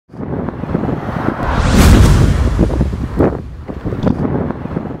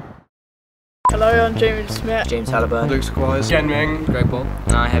Hello, I'm James Smith. James Halliburton. Luke Squires. Yen Ming. Greg Ball.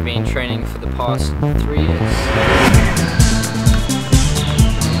 And I have been training for the past 3 years.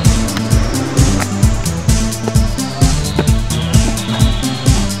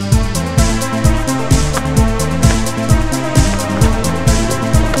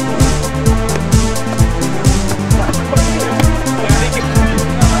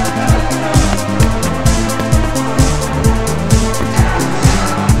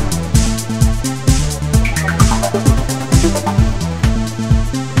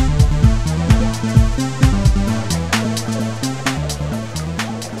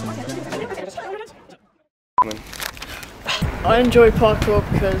 I enjoy parkour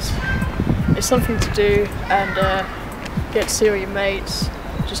because it's something to do and get to see all your mates,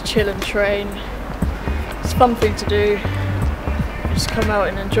 just chill and train. It's a fun thing to do, just come out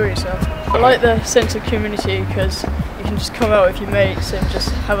and enjoy yourself. I like the sense of community because you can just come out with your mates and just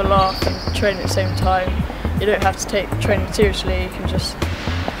have a laugh and train at the same time. You don't have to take training seriously, you can just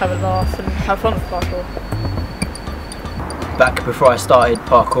have a laugh and have fun with parkour. Back before I started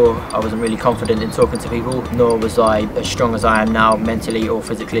parkour, I wasn't really confident in talking to people, nor was I as strong as I am now, mentally or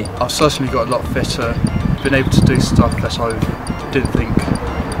physically. I've certainly got a lot fitter, been able to do stuff that I didn't think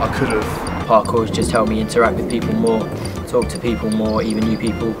I could have. Parkour has just helped me interact with people more, talk to people more, even new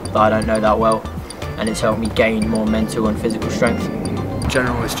people that I don't know that well, and it's helped me gain more mental and physical strength. In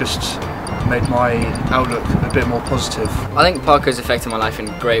general, it's just made my outlook a bit more positive. I think parkour's affected my life in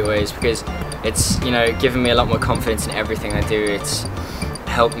great ways because it's, given me a lot more confidence in everything I do. It's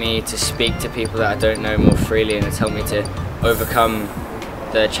helped me to speak to people that I don't know more freely, and it's helped me to overcome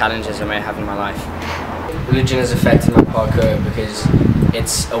the challenges I may have in my life. Religion has affected my parkour because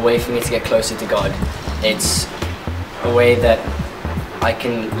it's a way for me to get closer to God. It's a way that I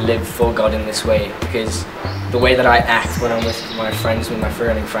can live for God in this way, because the way that I act when I'm with my friends, with my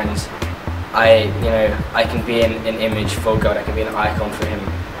freerunning friends, I can be an image for God, I can be an icon for Him.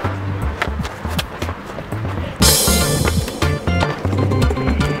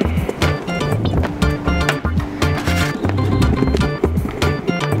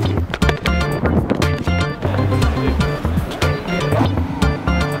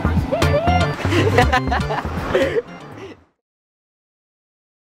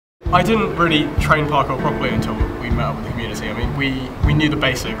 I didn't really train parkour properly until we met up with the community. I mean, we knew the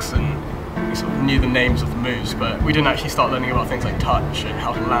basics and we sort of knew the names of the moves, but we didn't actually start learning about things like touch and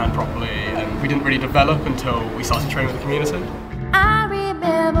how to land properly, and we didn't really develop until we started training with the community. I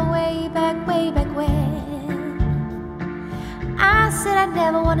remember way back when I said I'd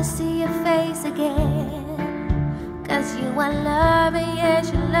never want to see your face again, 'cause you are loving,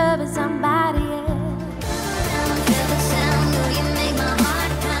 yes, you're loving somebody else. Feel the sound, oh, you make my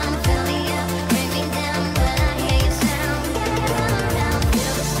heart pound. Fill me up, bring me down when I hear your sound. Down,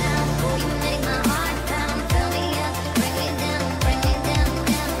 feel the sound, oh, you make my heart pound. Fill me up, bring me down,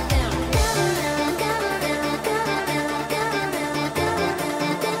 down.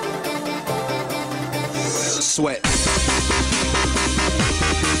 Sweat.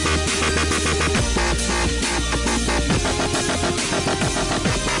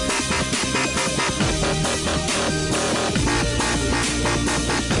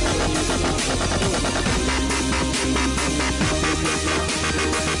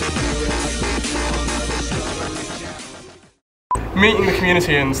 Meeting the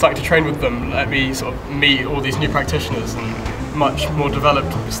community and starting to train with them let me sort of meet all these new practitioners and much more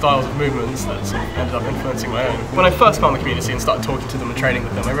developed styles of movements that sort of ended up influencing my own. When I first found the community and started talking to them and training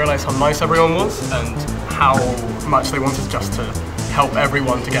with them, I realised how nice everyone was and how much they wanted just to help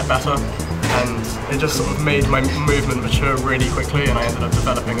everyone to get better, and it just sort of made my movement mature really quickly, and I ended up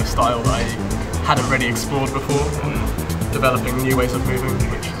developing a style that I hadn't really explored before and developing new ways of moving,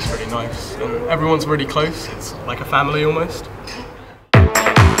 which is really nice. And everyone's really close, it's like a family almost.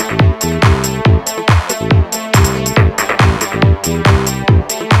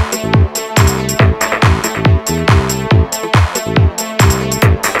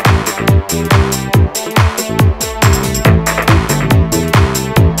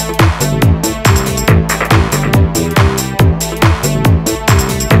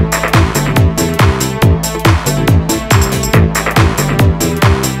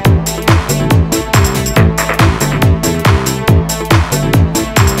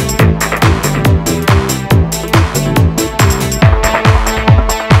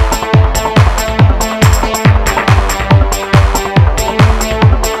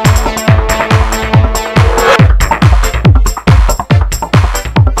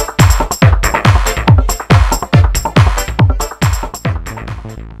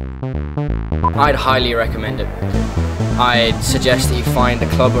 I'd highly recommend it. I'd suggest that you find a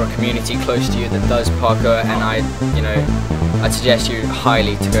club or a community close to you that does parkour, and I'd suggest you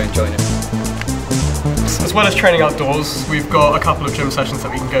highly to go and join it. As well as training outdoors, we've got a couple of gym sessions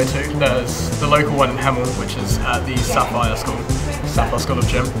that we can go to. There's the local one in Hemel, which is at the Sapphire School of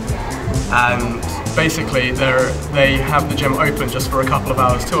Gym. And basically they have the gym open just for a couple of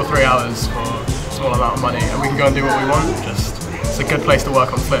hours, 2 or 3 hours for a small amount of money, and we can go and do what we want. It's a good place to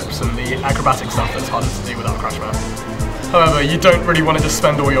work on flips and the acrobatic stuff that's harder to do without a crash mat. However, you don't really want to just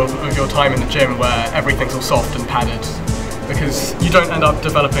spend all your time in the gym where everything's all soft and padded, because you don't end up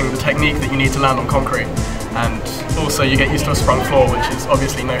developing the technique that you need to land on concrete, and also you get used to a sprung floor, which is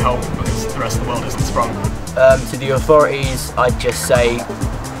obviously no help because the rest of the world isn't sprung. To the authorities, I'd just say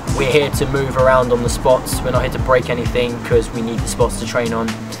we're here to move around on the spots. We're not here to break anything because we need the spots to train on.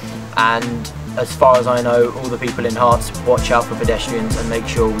 And as far as I know, all the people in Herts watch out for pedestrians and make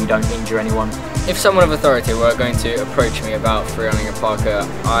sure we don't injure anyone. If someone of authority were going to approach me about freerunning a parkour,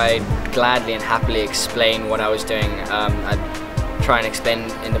 I'd gladly and happily explain what I was doing. I'd try and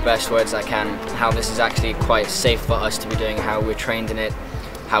explain in the best words I can how this is actually quite safe for us to be doing, how we're trained in it,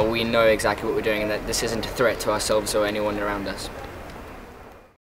 how we know exactly what we're doing, and that this isn't a threat to ourselves or anyone around us.